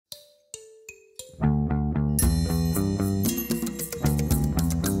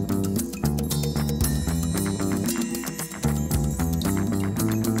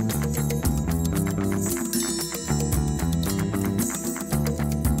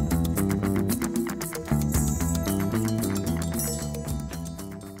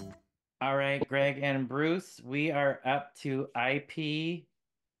All right, Greg and Bruce, we are up to IP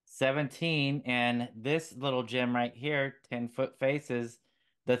 17, and this little gem right here, 10 Foot Faces,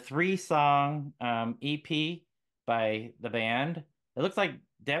 the three-song EP by the band. It looks like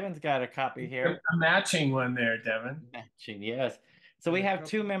Devin's got a copy here. A matching one there, Devin. Matching, yes. So we And a have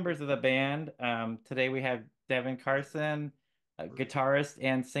two couple. members of the band. Today we have Devin Carson, a guitarist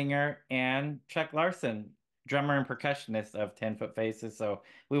and singer, and Chuck Larson, drummer and percussionist of 10 Foot Faces. So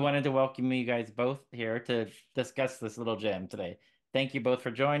we wanted to welcome you guys both here to discuss this little gem today. Thank you both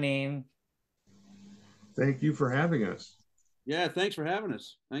for joining. Thank you for having us. Yeah, thanks for having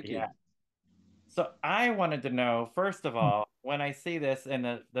us. Thank Yeah. you. So I wanted to know, first of all, when I see this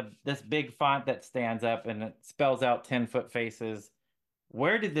in this big font that stands up and it spells out 10 Foot Faces,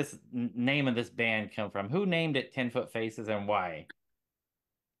 where did this name of this band come from? Who named it 10 Foot Faces and why?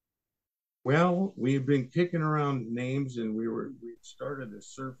 Well, we have been kicking around names, and we started a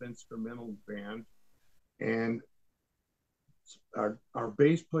surf instrumental band, and our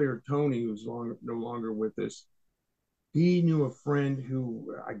bass player Tony, who's no longer with us, he knew a friend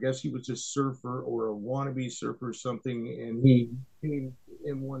who, I guess he was a surfer or a wannabe surfer or something, and he came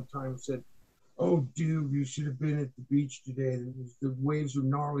in one time and said, "Oh, dude, you should have been at the beach today. The waves were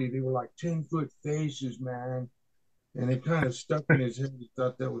gnarly. They were like 10-foot faces, man." And it kind of stuck in his head. He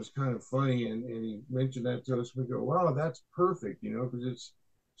thought that was kind of funny. And he mentioned that to us. We go, wow, that's perfect, because it's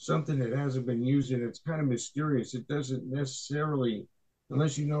something that hasn't been used and it's kind of mysterious. It doesn't necessarily,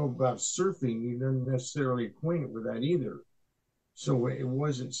 unless you know about surfing, you don't necessarily acquainted with that either. So it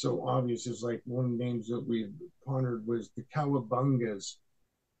wasn't so obvious as like one of the names that we pondered was the Cowabungas,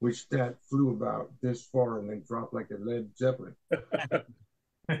 which that flew about this far and then dropped like a Led Zeppelin.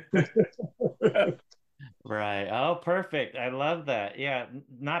 Right. Oh, perfect. I love that. Yeah,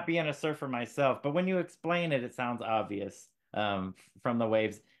 not being a surfer myself, but when you explain it, it sounds obvious from the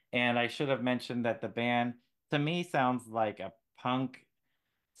waves. And I should have mentioned that the band, to me, sounds like a punk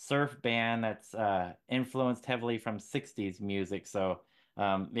surf band that's influenced heavily from 60s music. So,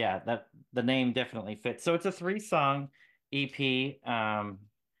 yeah, that the name definitely fits. So it's a three-song EP.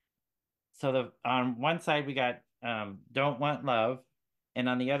 So the on one side we got Don't Want Love, and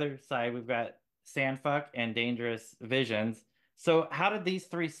on the other side we've got Sandfuck and Dangerous Visions. So how did these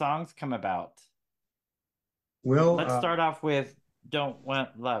three songs come about? Well, Let's start off with Don't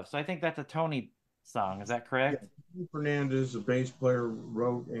Want Love. So I think that's a Tony song. Is that yeah, correct? Fernandez, the bass player,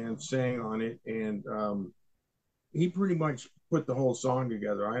 wrote and sang on it, and he pretty much put the whole song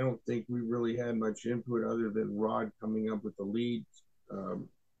together. I don't think we really had much input other than Rod coming up with the lead um,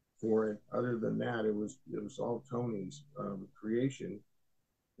 for it. Other than that, it was all Tony's creation,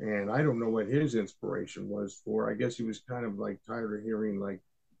 and I don't know what his inspiration was for. I guess he was kind of like tired of hearing like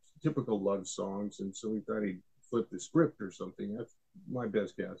typical love songs, and so he thought he'd flip the script or something. That's my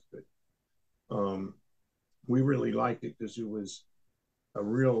best guess, but um, we really liked it because it was a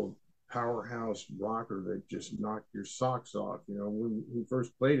real powerhouse rocker that just knocked your socks off. When he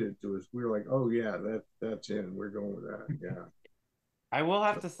first played it to us, we were like, "Oh yeah, that's in. We're going with that." Yeah. I will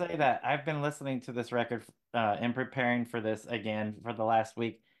have So to say that I've been listening to this record and preparing for this again for the last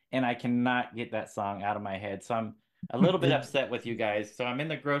week, and I cannot get that song out of my head. So I'm a little bit upset with you guys. So I'm in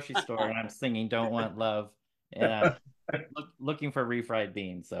the grocery store and I'm singing "Don't Want Love" and looking for refried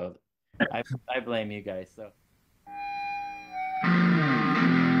beans. So I blame you guys. So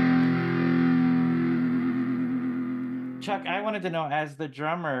Chuck, I wanted to know, as the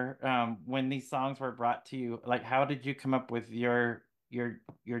drummer, when these songs were brought to you, like how did you come up with your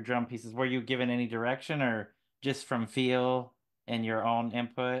drum pieces? Were you given any direction or just from feel and your own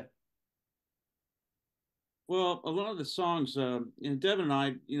input? Well, a lot of the songs, Devin and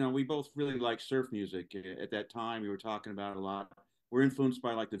I, we both really like surf music at that time. We were talking about it a lot. We're influenced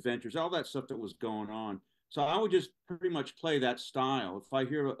by like the Ventures, all that stuff that was going on. So I would just pretty much play that style. If I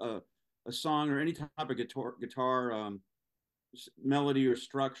hear a song or any type of guitar melody or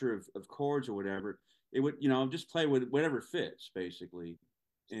structure of chords or whatever, it would, just play with whatever fits basically.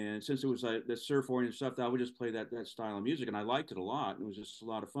 And since it was like the surf oriented stuff, I would just play that style of music, and I liked it a lot. And it was just a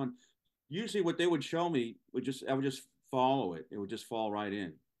lot of fun. Usually, what they would show me I would just follow it. It would just fall right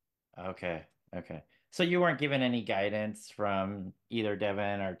in. Okay, okay. So you weren't given any guidance from either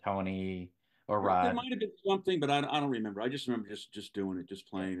Devin or Tony or There Rod? might have been something, but I don't remember. I just remember just doing it, just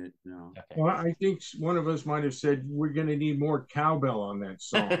Yeah. playing it. Okay. well, I think one of us might have said we're going to need more cowbell on that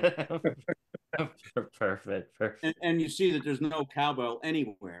song. Perfect, And, perfect. and you see that there's no cowbell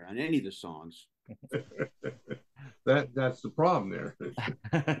anywhere on any of the songs. That's the problem there.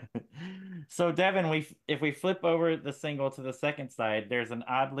 So Devin, we if we flip over the single to the second side, there's an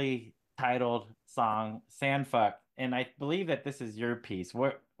oddly titled song, "Sandfuck," and I believe that this is your piece.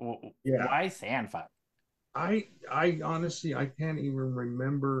 Yeah. Why Sandfire? I honestly I can't even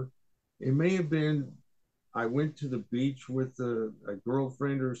remember. It may have been I went to the beach with a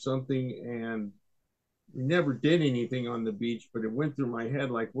girlfriend or something, and we never did anything on the beach, but it went through my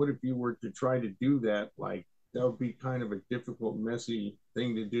head like, what if you were to try to do that? Like that would be kind of a difficult, messy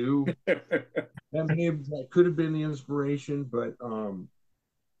thing to do. That could have been the inspiration, but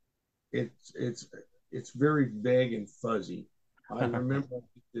it's it's it's very vague and fuzzy. I remember I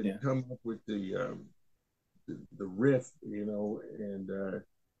didn't come up with the riff, and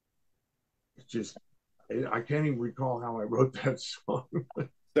it's just I can't even recall how I wrote that song.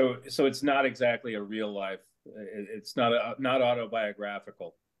 So it's not exactly a real life. It's not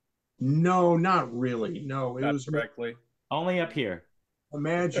autobiographical. No, not really. No, it Not was directly. Only up here.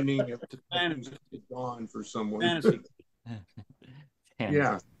 imagining if It's a things had gone for someone. fantasy.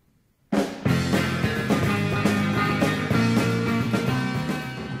 Yeah.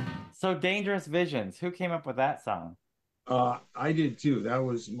 So Dangerous Visions. Who came up with that song? I did too. That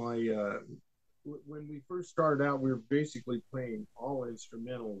was my when we first started out, we were basically playing all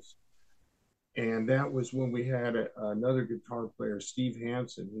instrumentals, and that was when we had another guitar player, Steve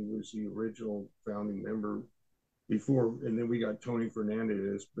Hansen. He was the original founding member before, and then we got Tony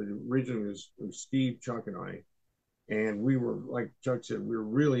Fernandez. But originally it was Steve, Chuck, and I, and we were, like Chuck said, we were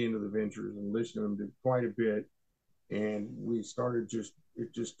really into the Ventures and listening to them quite a bit. And we started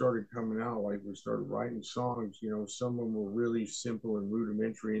it just started coming out, like we started writing songs. Some of them were really simple and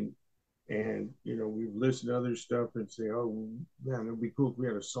rudimentary, and we listen to other stuff and say, oh man, it'd be cool if we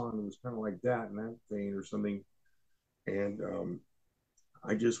had a song that was kind of like that in that vein or something. And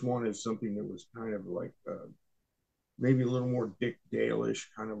I just wanted something that was kind of like maybe a little more Dick Dale-ish,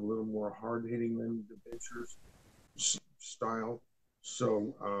 kind of a little more hard-hitting than the Ventures style.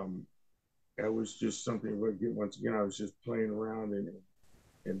 So that was just something. Once again, I was just playing around,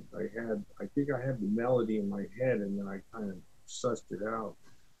 and I think I had the melody in my head, and then I kind of sussed it out.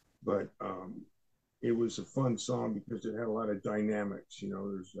 But it was a fun song because it had a lot of dynamics.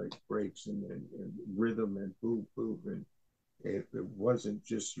 There's like breaks and rhythm and boop boop, and it wasn't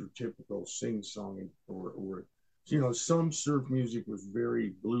just your typical sing song or some surf music was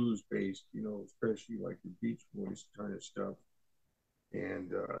very blues based. Especially like the Beach Boys kind of stuff,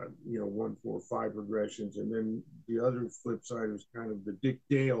 and 1-4-5 progressions, and then the other flip side was kind of the Dick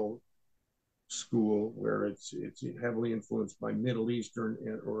Dale school, where it's heavily influenced by Middle Eastern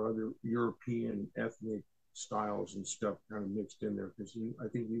or other European ethnic styles and stuff kind of mixed in there, because I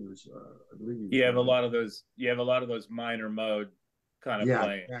think he was I believe he was You have a lot of those. You have a lot of those minor mode kind of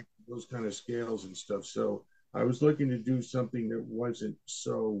playing. those kind of scales and stuff. So I was looking to do something that wasn't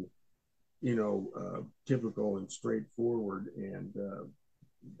so typical and straightforward, and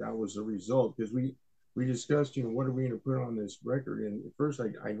that was the result, because we discussed, what are we going to put on this record? And at first, I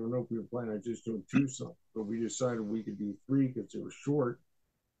don't know if we were planning on just doing 2 songs, but we decided we could do 3 because it was short.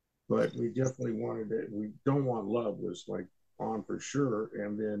 But we definitely wanted it. We Don't Want Love was like on for sure.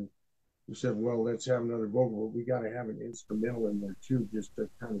 And then we said, well, let's have another vocal, but we got to have an instrumental in there too, just to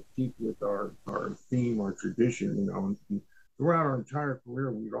kind of keep with our theme, our tradition, And throughout our entire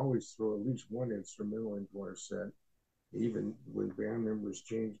career, we'd always throw at least one instrumental into our set. Even when band members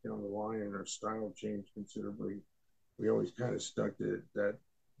changed down the line and our style changed considerably, we always kind of stuck to that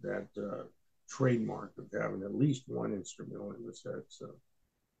trademark of having at least one instrumental in the set. So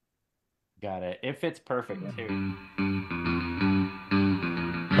Got it. It fits perfect too.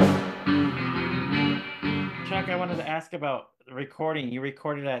 Chuck, I wanted to ask about recording. You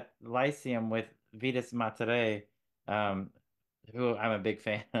recorded at Lyceum with Vitas Matere, who I'm a big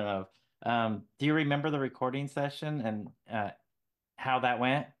fan of. Do you remember the recording session and how that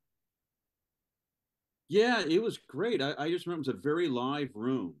went? Yeah, it was great. I just remember it was a very live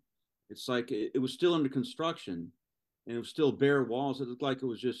room. It's like it was still under construction, and it was still bare walls. It looked like it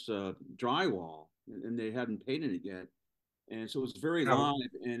was just drywall, and they hadn't painted it yet. And so it was very live,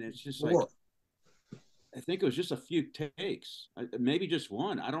 and it's just like I think it was just a few takes, maybe just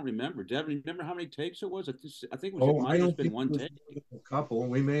one. I don't remember. Devin, you remember how many takes it was? I think it was, might have just been one take. A couple.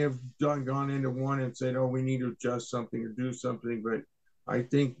 We may have gone into one and said, "Oh, we need to adjust something or do something," but I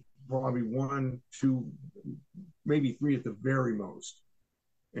think probably 1, 2, maybe 3 at the very most.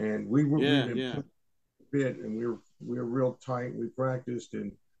 And we've been a bit, and we were real tight. We practiced,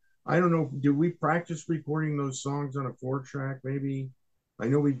 and I don't know. Did we practice recording those songs on a 4-track? Maybe. I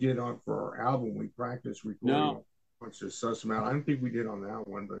know we did for our album. We practiced recording a bunch of suss them out. I don't think we did on that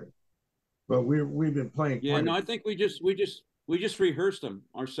one, but we've been playing. Yeah, no, I think we just rehearsed them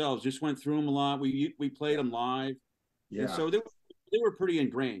ourselves. Just went through them a lot. We played them live. Yeah. And so they were pretty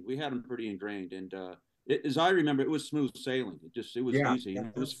ingrained. We had them pretty ingrained, and as I remember, it was smooth sailing. It was Yeah, easy and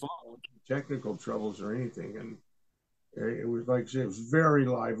it was fun. technical troubles or anything, and it was like I said, it was a very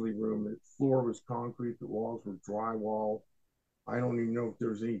lively room. The floor was concrete, the walls were drywall. I don't even know if there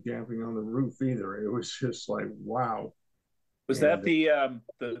was any damping on the roof either. It was just like wow. Was that And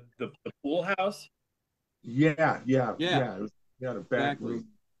the pool house? Yeah, It was, we had a back exactly. room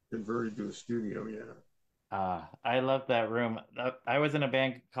converted to a studio. Yeah. I love that room. I was in a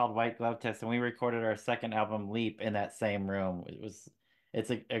band called White Glove Test, and we recorded our second album, Leap, in that same room. It's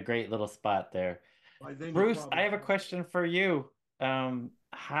a great little spot there. By then you Bruce, probably I have a question for you.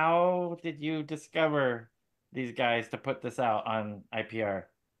 How did you discover these guys to put this out on IPR?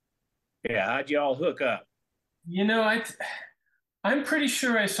 Yeah, how'd you all hook up? You know, I'm pretty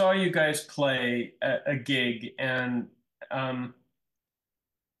sure I saw you guys play a gig, and um,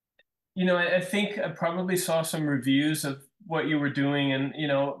 I think I probably saw some reviews of what you were doing, and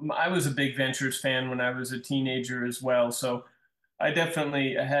I was a big Ventures fan when I was a teenager as well, so I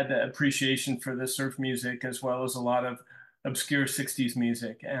definitely had the appreciation for the surf music as well as a lot of obscure '60s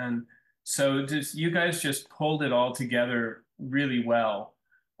music, and so just you guys just pulled it all together really well.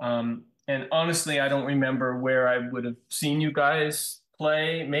 And honestly, I don't remember where I would have seen you guys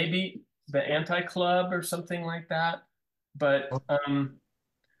play. Maybe the Anti Club or something like that, but.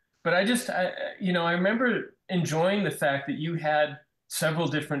 But I remember enjoying the fact that you had several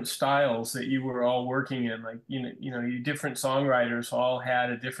different styles that you were all working in. Like, you different songwriters all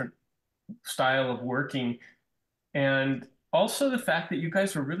had a different style of working. And also the fact that you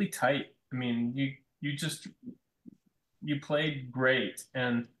guys were really tight. I mean, you played great.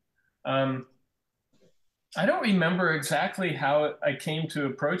 And um, I don't remember exactly how I came to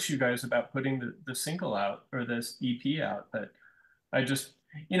approach you guys about putting the single out or this EP out, but I just,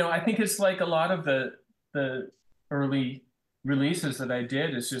 I think it's like a lot of the early releases that I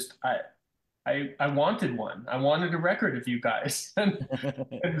did is just I wanted one. I wanted a record of you guys. And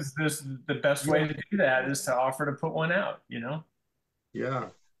it was this the best Yeah, way to do that is to offer to put one out, you know? yeah.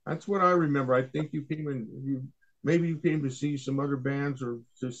 That's what I remember. I think you came in. You maybe you came to see some other bands or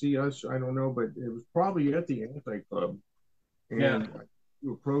to see us. I don't know, but it was probably at the Anti Club, Yeah. and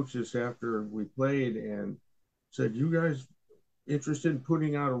you approached us after we played and said, "You guys interested in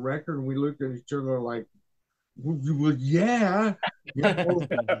putting out a record?" And we looked at each other like, "Well, yeah, yeah." Well,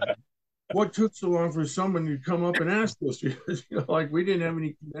 what took so long for someone to come up and ask us? Because like we didn't have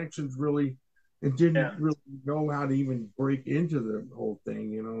any connections really, and didn't Yeah. really know how to even break into the whole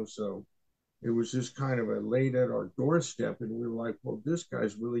thing. So it was just kind of a laid at our doorstep, and we were like, "Well, this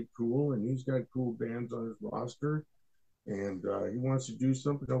guy's really cool, and he's got cool bands on his roster, and he wants to do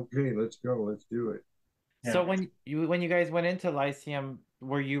something. Okay, let's go, let's do it." So Yeah. when you guys went into Lyceum,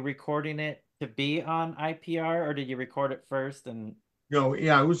 were you recording it to be on IPR, or did you record it first? And No,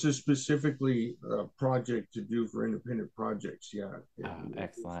 yeah, it was a specifically project to do for independent projects. Yeah,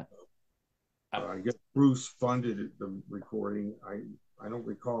 excellent. Uh, I guess Bruce funded the recording. I don't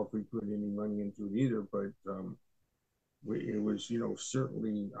recall if we put any money into it either, but it was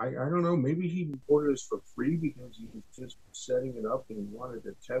certainly I don't know, maybe he recorded us for free because he was just setting it up and he wanted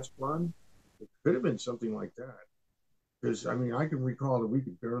a test run. It could have been something like that because I mean I can recall that we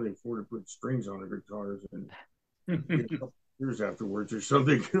could barely afford to put strings on our guitars and a couple years afterwards or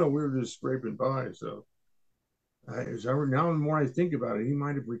something. We were just scraping by. So now the more I think about it, he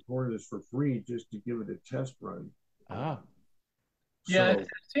might have recorded this for free just to give it a test run. oh, Yeah, I So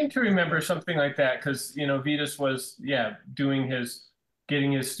seem to remember something like that because Vitas was doing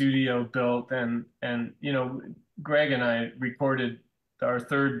getting his studio built and Greg and I recorded our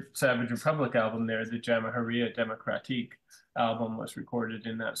third Savage Republic album there, the Jamahariya Democratique album was recorded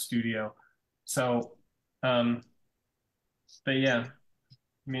in that studio. So, um, but yeah,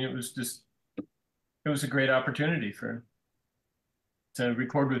 I mean it was a great opportunity to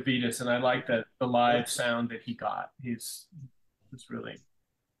record with Vitas, and I like the live sound that he got. It's really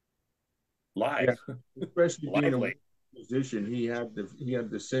yeah, Live, especially being a lively. musician, he had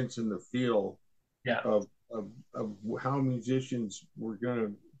the sense and the feel yeah. of of how musicians were going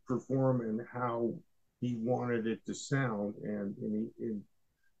to perform and how he wanted it to sound. And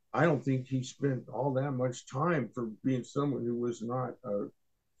I don't think he spent all that much time for being someone who was not a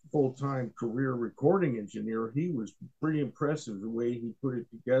full-time career recording engineer. He was pretty impressive the way he put it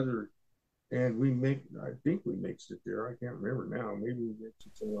together. And I think we mixed it there. I can't remember now. Maybe we mixed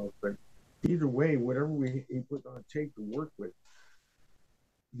it somewhere else. But either way, whatever he put on tape to work with,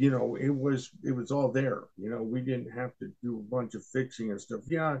 it was all there. We didn't have to do a bunch of fixing and stuff.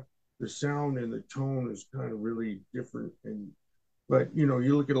 Yeah, the sound and the tone is kind of really different. But you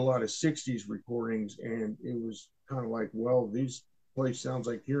look at a lot of '60s recordings, and it was kind of like, well, these place sounds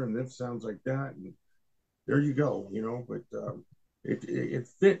like here, and this sounds like that, and there you go, but it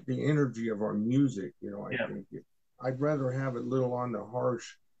fit the energy of our music, I Yeah. think I'd rather have it little on the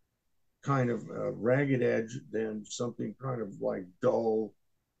harsh kind of ragged edge than something kind of like dull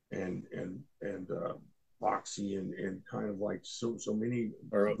and boxy and kind of like so many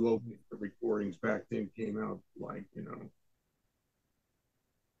global recordings back then came out like.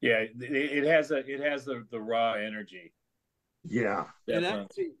 Yeah, it has the raw energy. Yeah, And definitely.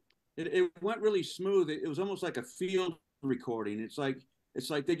 actually, it went really smooth. It was almost like a field recording. It's like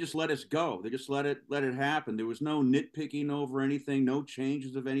they just let us go. They just let it happen. There was no nitpicking over anything, no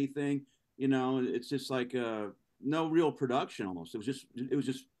changes of anything. It's just like no real production almost. It was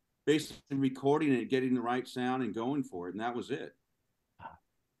just basically recording it, getting the right sound and going for it, and that was it.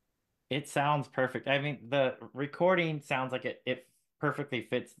 It sounds perfect. I mean, the recording sounds like it perfectly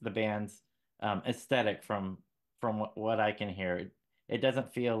fits the band's aesthetic from what I can hear. It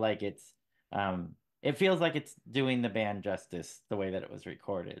doesn't feel like it feels like it's doing the band justice the way that it was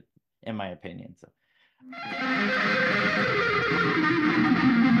recorded, in my opinion. So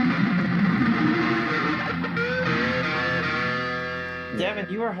Devin,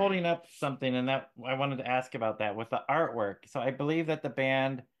 you were holding up something, and that I wanted to ask about that with the artwork. So I believe that the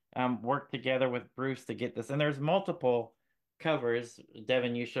band worked together with Bruce to get this, and there's multiple covers.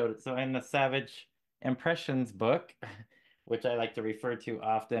 Devin, you showed it. So in the Savage Impressions book, which I like to refer to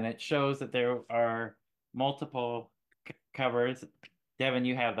often, it shows that there are multiple covers. Devin,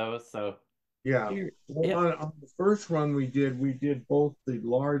 you have those, so yeah. here, Well, yep. on the first run we did both the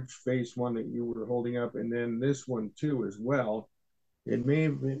large face one that you were holding up and then this one too as well. It may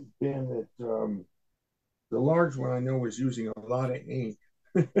have been that the large one I know was using a lot of ink.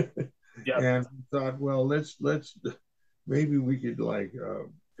 Yeah. And thought, well, let's maybe we could like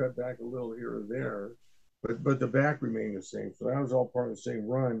cut back a little here or there, but the back remained the same. So that was all part of the same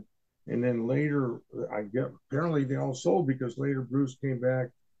run. And then later, I get apparently they all sold because later Bruce came back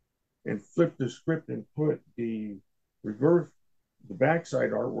and flipped the script and put reverse the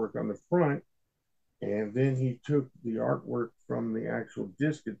backside artwork on the front, and then he took the artwork from the actual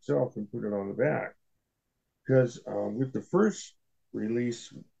disc itself and put it on the back. Because with the first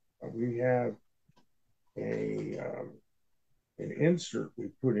release, we have a an insert we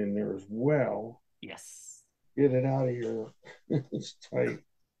put in there as well. Yes. Get it out of here. It's tight.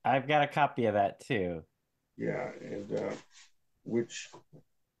 I've got a copy of that too, Yeah, and which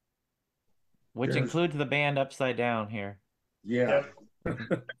which there's includes the band Upside Down here. yeah.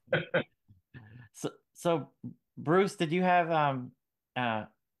 So Bruce, did you have uh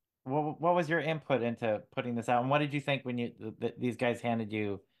what was your input into putting this out, and what did you think when these guys handed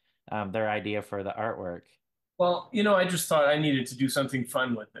you their idea for the artwork? Well, I just thought I needed to do something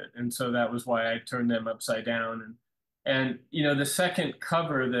fun with it, and so that was why I turned them upside down. And the second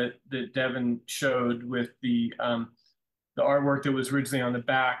cover that Devin showed with the artwork that was originally on the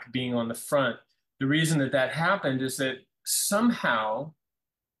back being on the front, the reason that happened is that somehow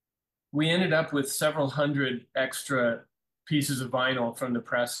we ended up with several hundred extra pieces of vinyl from the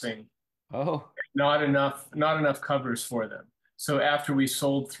pressing, Oh, not enough covers for them. So after we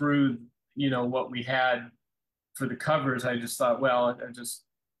sold through, what we had for the covers, I just thought, well,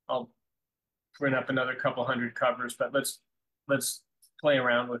 I'll print up another couple hundred covers, but let's play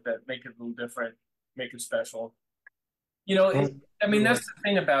around with it, make it a little different, make it special. I mean, that's the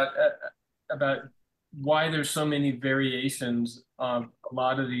thing about why there's so many variations of a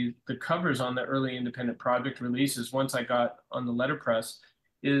lot of the covers on the early independent project releases. Once I got on the letterpress,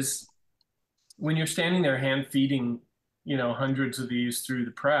 is when you're standing there hand feeding, hundreds of these through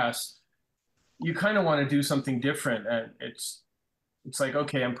the press, you kind of want to do something different. And it's like,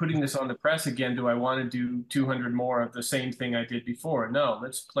 okay, I'm putting this on the press again. Do I want to do 200 more of the same thing I did before? No,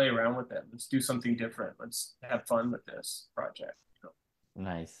 let's play around with it. Let's do something different. Let's have fun with this project.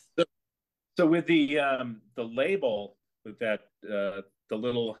 nice. So with the label with that the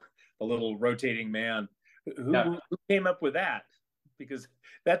little rotating man, who came up with that? Because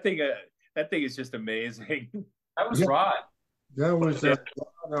that thing is just amazing. That was Rod. That was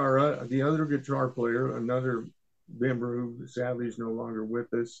our the other guitar player, another member who sadly is no longer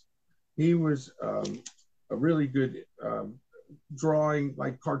with us. He was a really good drawing,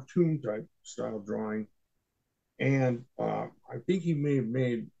 like cartoon type style drawing, and I think he may have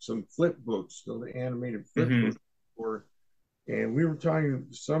made some flip books, the animated flip books, or. And we were talking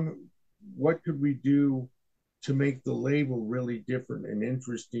what could we do to make the label really different and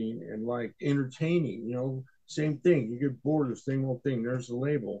interesting and like entertaining, same thing. You get bored of the same old thing. There's the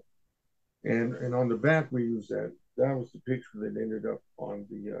label. And on the back we used that. That was the picture that ended up on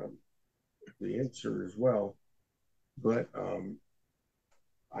the insert as well. But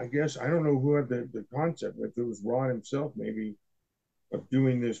I guess I don't know who had the concept, if it was Ron himself, maybe, of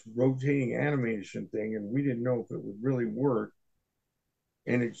doing this rotating animation thing, and we didn't know if it would really work.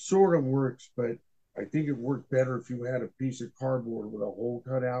 And it sort of works, but I think it worked better if you had a piece of cardboard with a hole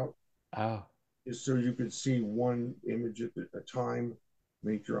cut out, Oh, just so you could see one image at a time,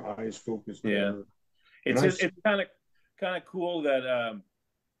 make your eyes focus Yeah. better. It's kind of cool that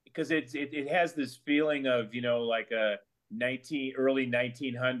because it has this feeling of, like a early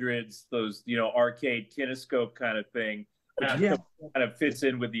 1900s, those, arcade kinescope kind of thing, which Yeah, kind of fits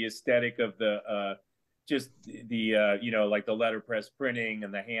in with the aesthetic of the just the like the letterpress printing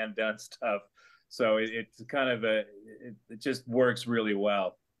and the hand done stuff. So it's kind of it just works really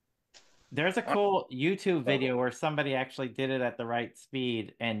well. there's a cool YouTube video where somebody actually did it at the right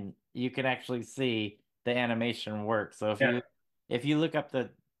speed, and you can actually see the animation work. So if you look up the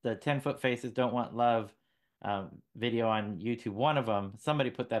 10-foot faces don't want love video on YouTube, one of them, somebody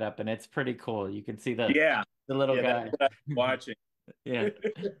put that up, and it's pretty cool. You can see Yeah, the little yeah, guy. that's what I'm watching. Yeah,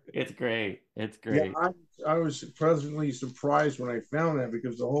 it's great. It's yeah. great. I was pleasantly surprised when I found that,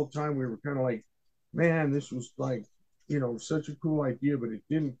 because the whole time we were kind of like, man, this was like, such a cool idea, but it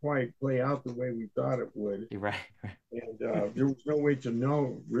didn't quite play out the way we thought it would. You're right. And there was no way to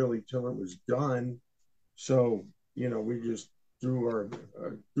know really till it was done. So we just threw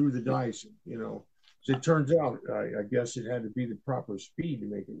the dice. So it turns out, I guess it had to be the proper speed to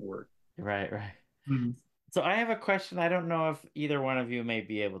make it work. Right, right. Mm-hmm. So I have a question. I don't know if either one of you may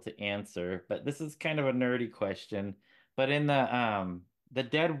be able to answer, but this is kind of a nerdy question. But in the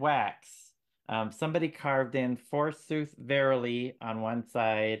dead wax, somebody carved in forsooth verily on one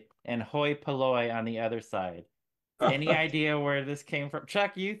side and hoi polloi on the other side. Any idea where this came from?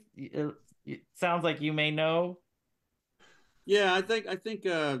 Chuck, it sounds like you may know. Yeah, I think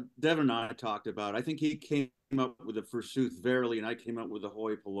Devin and I talked about it. I think he came up with the forsooth verily, and I came up with the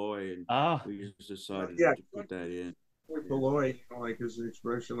hoi polloi, and Oh, we just decided Yeah, to put that in. Beloy, like his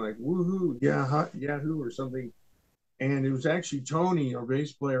expression, like woohoo, yeah, yahoo, or something. And it was actually Tony, our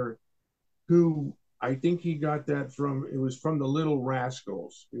bass player, who I think he got that from. It was from the Little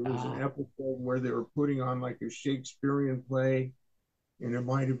Rascals. It was an oh, episode where they were putting on like a Shakespearean play, and it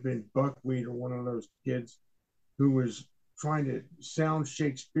might have been Buckwheat or one of those kids who was trying to sound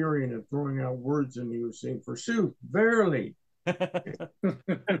Shakespearean and throwing out words, and he was saying forsooth, verily, stuck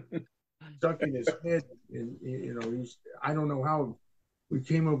in his head. And I don't know how we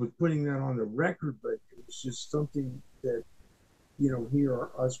came up with putting that on the record, but it was just something that he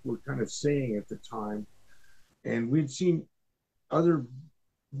or us were kind of saying at the time. And we'd seen other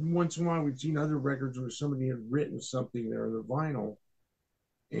once in a while we'd seen other records where somebody had written something there on the vinyl,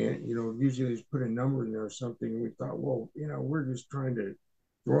 and usually they just put a number in there or something, and we thought, well, we're just trying to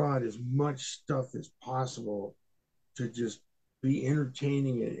draw out as much stuff as possible to just be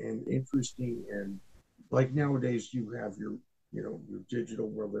entertaining and interesting. And like nowadays you have your digital,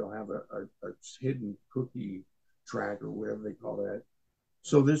 where they'll have a hidden cookie track or whatever they call that.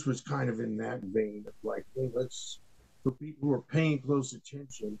 So this was kind of in that vein of like, hey, let's, for people who are paying close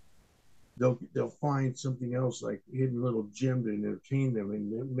attention, they'll find something else, like hidden little gem, to entertain them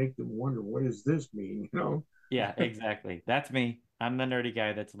and make them wonder, what does this mean? yeah, exactly. That's me. I'm the nerdy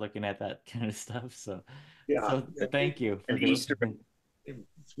guy that's looking at that kind of stuff. So, Yeah, thank you for An this. Easter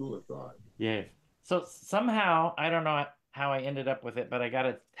school of thought. Yeah. So somehow, I don't know how I ended up with it, but I got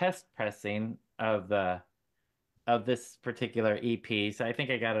a test pressing of this particular EP. So I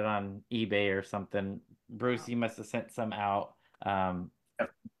think I got it on eBay or something. Bruce, you must have sent some out.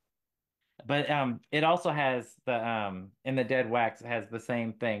 But it also has the in the dead wax, it has the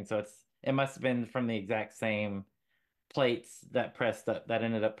same thing. So it must have been from the exact same plates that pressed up, that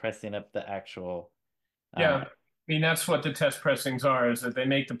ended up pressing up the actual Yeah, I mean that's what the test pressings are, is that they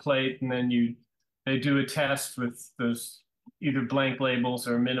make the plate and then they do a test with those either blank labels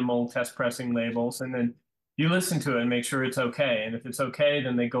or minimal test pressing labels, and then you listen to it and make sure it's okay. And if it's okay,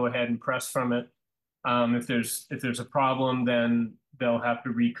 then they go ahead and press from it. If there's a problem, then they'll have to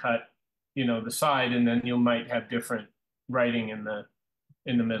recut, the side, and then you might have different writing in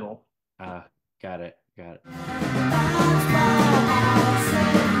the middle. Got it. Got it.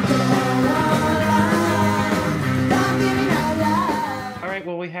 All right,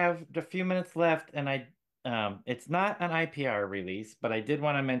 well, we have a few minutes left, and it's not an IPR release, but I did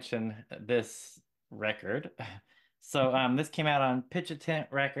want to mention this record. So this came out on Pitch a Tent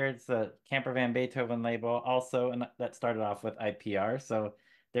Records, the Camper Van Beethoven label, also, and that started off with IPR. So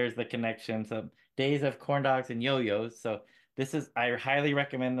there's the connection. So Days of Corn Dogs and Yo-Yos. So I highly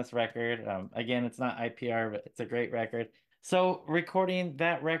recommend this record. Again, it's not IPR, but it's a great record. So recording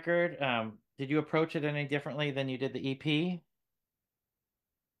that record, did you approach it any differently than you did the EP?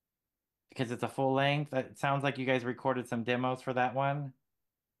 because it's a full length. It sounds like you guys recorded some demos for that one.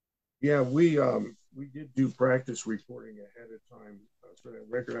 Yeah, we did do practice recording ahead of time for that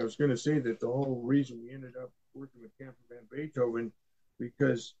record. I was going to say that the whole reason we ended up working with Camper Van Beethoven,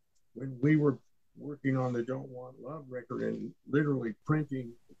 because when we were working on the Don't Want Love record and literally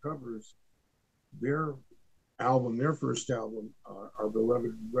printing the covers, their album, their first album, Our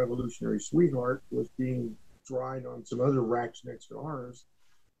Beloved Revolutionary Sweetheart, was being dried on some other racks next to ours.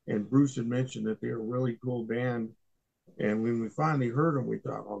 And Bruce had mentioned that they're a really cool band. And when we finally heard them, we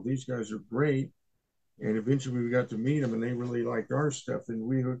thought, oh, these guys are great. And eventually we got to meet them and they really liked our stuff. And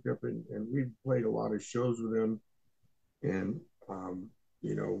we hooked up and we played a lot of shows with them and,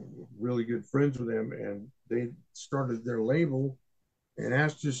 you know, really good friends with them. And they started their label and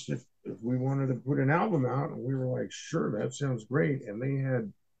asked us if we wanted to put an album out. And we were like, sure, that sounds great. And they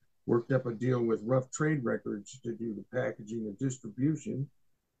had worked up a deal with Rough Trade Records to do the packaging and distribution.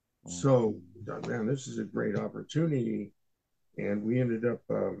 So, man, this is a great opportunity. And we ended up,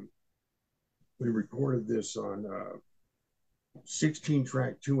 we recorded this on 16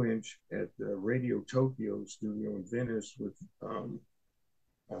 track 2-inch at the Radio Tokyo studio in Venice with um,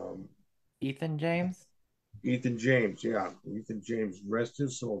 Ethan James? Ethan James. Yeah, Ethan James, rest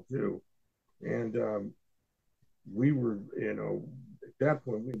his soul too. And we were, you know, at that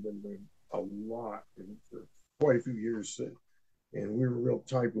point, we've been doing a lot for quite a few years. And we were real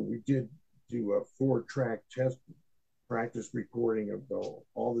tight, but we did do a 4-track test practice recording of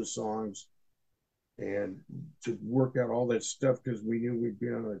all the songs and to work out all that stuff because we knew we'd be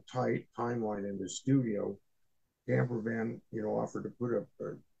on a tight timeline in the studio. Camper Van, you know, offered to put up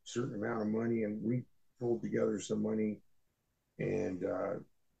a certain amount of money, and we pulled together some money, and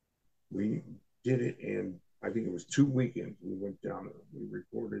we did it in, I think it was 2 weekends. We went down, we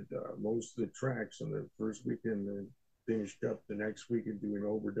recorded most of the tracks on the first weekend, and finished up the next weekend doing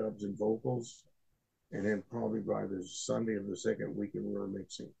overdubs and vocals, and then probably by the Sunday of the second weekend we were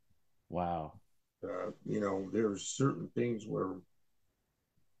mixing. Wow. You know, there's certain things where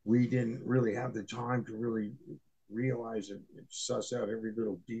we didn't really have the time to really realize and suss out every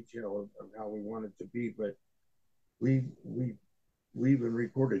little detail of how we want it to be. But we even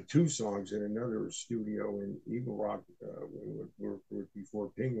recorded 2 songs in another studio in Eagle Rock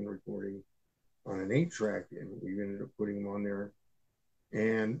before Penguin recording on an 8-track, and we ended up putting them on there.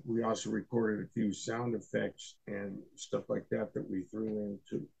 And we also recorded a few sound effects and stuff like that we threw in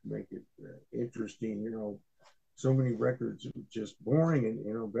to make it interesting. You know, so many records were just boring. And,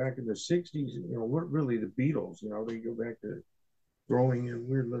 you know, back in the 60s, you know, weren't really the Beatles. You know, they go back to throwing in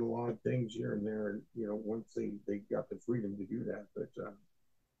weird little odd things here and there. And, you know, once they got the freedom to do that. But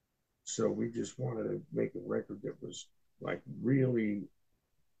so we just wanted to make a record that was like really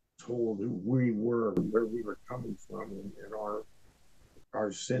told who we were, where we were coming from, and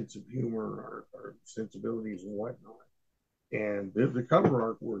our sense of humor, our sensibilities and whatnot. And the cover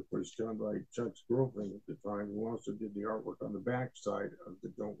artwork was done by Chuck's girlfriend at the time, who also did the artwork on the back side of the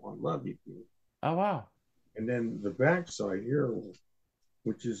Don't Want Love EP. Oh, wow. And then the back side here,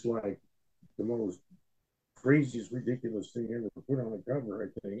 which is like the most craziest, ridiculous thing ever put on a cover,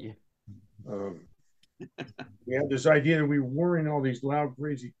 I think. Yeah. We had this idea that we were wearing all these loud,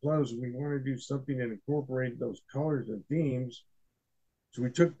 crazy clothes, and we wanted to do something that incorporated those colors and themes. So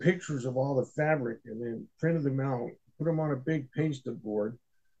we took pictures of all the fabric and then printed them out, put them on a big pasted board,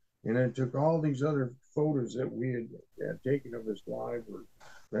 and then took all these other photos that we had taken of us live or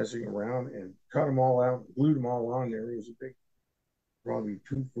messing around and cut them all out, glued them all on there. It was a big, probably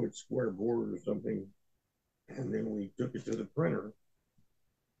 2-foot square board or something. And then we took it to the printer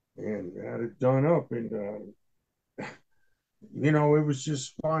and had it done up. And, you know, it was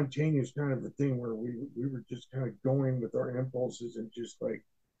just spontaneous kind of a thing where we were just kind of going with our impulses and just like,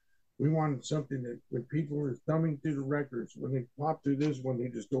 we wanted something that when people were thumbing through the records, when they pop through this one, they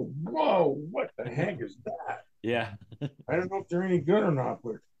just go, whoa, what the heck is that? Yeah. I don't know if they're any good or not,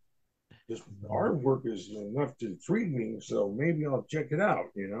 but this artwork is enough to intrigue me, so maybe I'll check it out,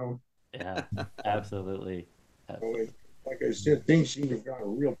 you know? Yeah, absolutely. So like I said, things seem to have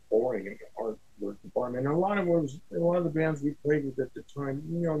gotten real boring in the artwork department. And a lot of the bands we played with at the time,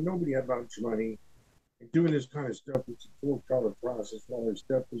 you know, nobody had much money. And doing this kind of stuff, it's a full-color process. All their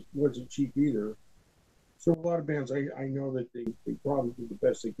stuff wasn't cheap either. So a lot of bands, I know that they probably did the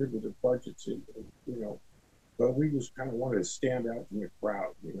best they could with their budgets, and, you know, but we just kind of wanted to stand out from the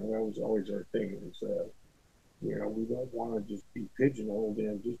crowd. You know, that was always our thing. Is, you know, we don't want to just be pigeonholed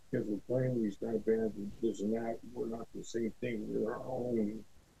in just because we're playing these kind of bands and this and that. We're not the same thing. We're our own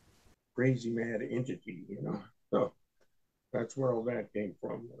crazy mad entity, you know. So that's where all that came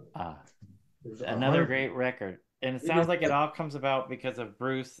from. Another great record. And it sounds like it all comes about because of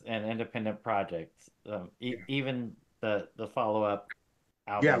Bruce and independent projects. Even the follow-up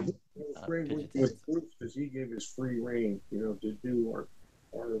Yeah, album. it was great Pigeon with Bruce because he gave us free reign, to do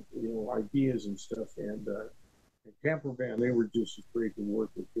our ideas and stuff. And Camper Band, they were just as great to work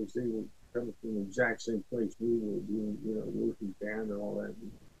with because they were coming from the exact same place we were doing, working band and all that,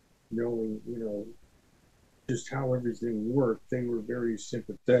 and knowing, just how everything worked. They were very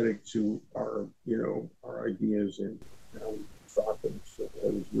sympathetic to our ideas and how we thought them. So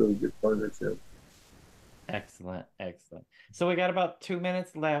it was really good partnership. Excellent, excellent. So we got about 2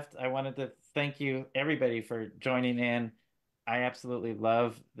 minutes left. I wanted to thank you, everybody, for joining in. I absolutely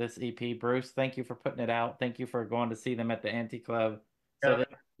love this EP. Bruce, thank you for putting it out. Thank you for going to see them at the Anti Club. So Yeah.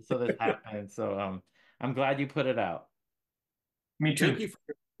 this happened. So I'm glad you put it out. Me too. Thank you for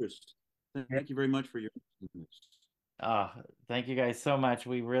your interest. Thank you very much for your interest. Thank you guys so much.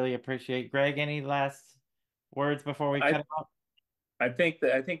 We really appreciate. Greg, any last words before we cut out? I think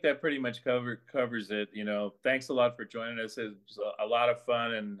that pretty much covers it. Thanks a lot for joining us. It was a lot of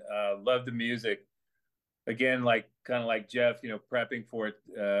fun, and love the music. Again, kind of like Jeff, prepping for it.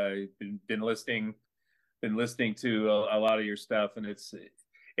 Been listening to a lot of your stuff, and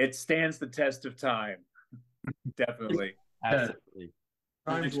it stands the test of time. Definitely. Absolutely.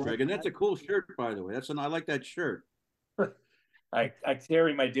 Thanks, Greg. And that's a cool shirt, by the way. I like that shirt. I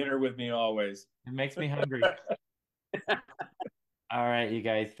carry my dinner with me always. It makes me hungry. All right, you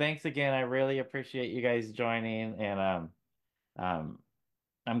guys. Thanks again. I really appreciate you guys joining, and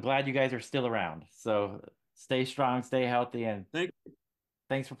I'm glad you guys are still around. So stay strong, stay healthy, and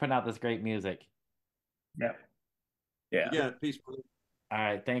thanks for putting out this great music. Yeah. Yeah. Yeah. Peace. All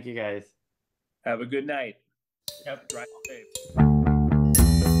right. Thank you guys. Have a good night. Yep. Drive safe.